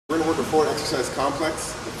We're going to work a 4-exercise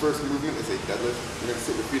complex. The first movement is a deadlift. You're going to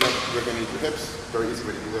sit your feet up directly underneath your hips. Very easy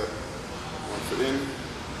way to do that. One foot in,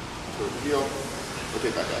 toe to the heel,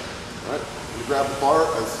 rotate back out. All right? You grab the bar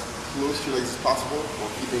as close to your legs as possible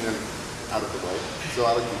while keeping them out of the way. So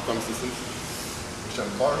I like to thumb distance. Push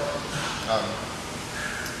down the bar.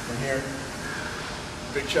 From here,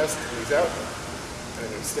 big chest, knees out, and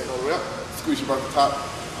then stand all the way up. Squeeze your bar at the top.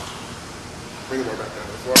 Bring the bar back down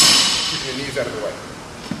to the floor. Keeping your knees out of the way.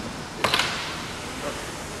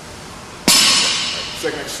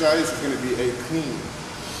 Second exercise is going to be a clean.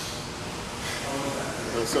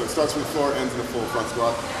 So it starts from the floor, ends in a full front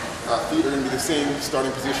squat. Feet are going to be the same starting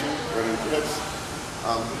position, right underneath your hips.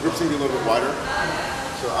 Grips going to be a little bit wider.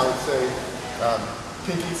 So I would say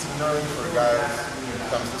pinkies and knurling for guys,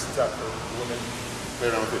 thumbs distance out for women. Play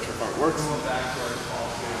around with it, try to find what works.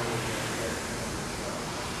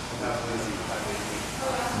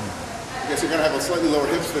 Okay, so you're going to have a slightly lower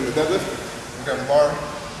hips than the deadlift. You grab the bar.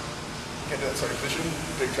 Get to that starting position,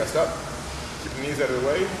 big chest up, keep the knees out of the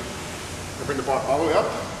way, and bring the bar all the way up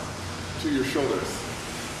to your shoulders.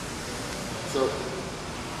 So,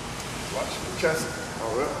 watch the chest,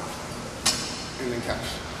 all the way up, and then catch.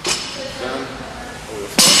 Down, all the way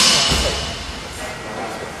up.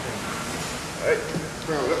 Alright,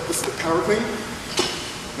 turn all the way up. This is the power clean.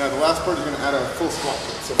 Now the last part is going to add a full squat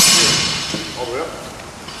to it. So here, all the way up,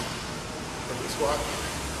 up to the squat.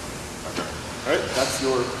 Okay. Alright, that's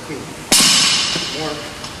your clean. More.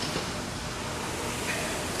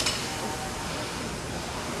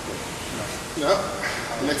 Now,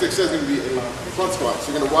 the next exercise is going to be a front squat.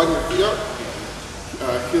 So you're going to widen your feet out.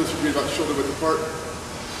 Heels should be about shoulder width apart.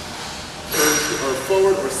 Toes are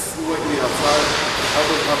forward or slightly outside.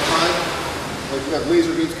 Elbows up high. Like you have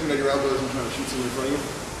laser beams coming out of your elbows and trying to shoot something in front of you.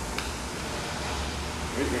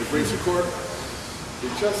 Right, you're going to brace your core.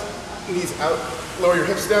 Big chest. Knees out. Lower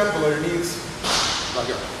your hips down, below your knees.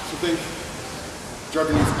 Back up. So think. Drop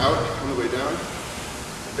your knees out on the way down,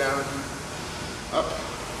 down, up.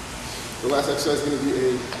 The last exercise is going to be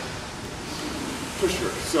a push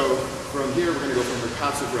jerk. So from here, we're going to go from a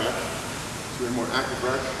passive rack to a more active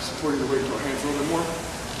rack, supporting the weight into our hands a little bit more,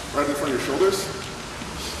 right in front of your shoulders.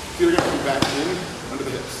 Feet are going to come back in under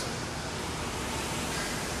the hips.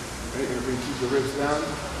 Right, you're going to keep the ribs down,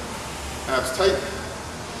 abs tight,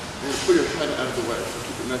 and pull your head out of the way. So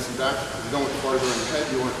keep it nice and back. You don't want the bar going on your head.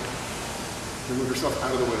 You want to move yourself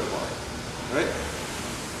out of the way of the bar. Right?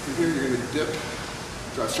 From here, you're going to dip,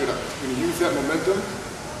 drive straight up. You're going to use that momentum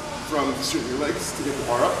from straighten your legs to get the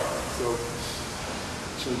bar up. So,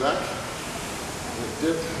 chin back, and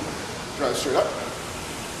dip, drive straight up,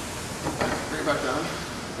 bring it back down,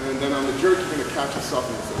 and then on the jerk, you're going to catch and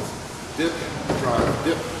soften it. So it's dip, drive,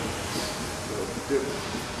 dip. So dip,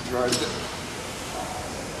 drive, dip.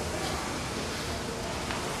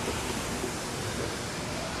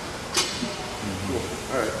 Cool.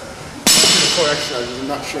 All right. Four exercises. I'm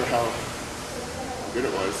not sure how good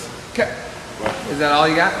it was. Okay. Is that all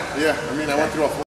you got? Yeah. I mean, I went through all four.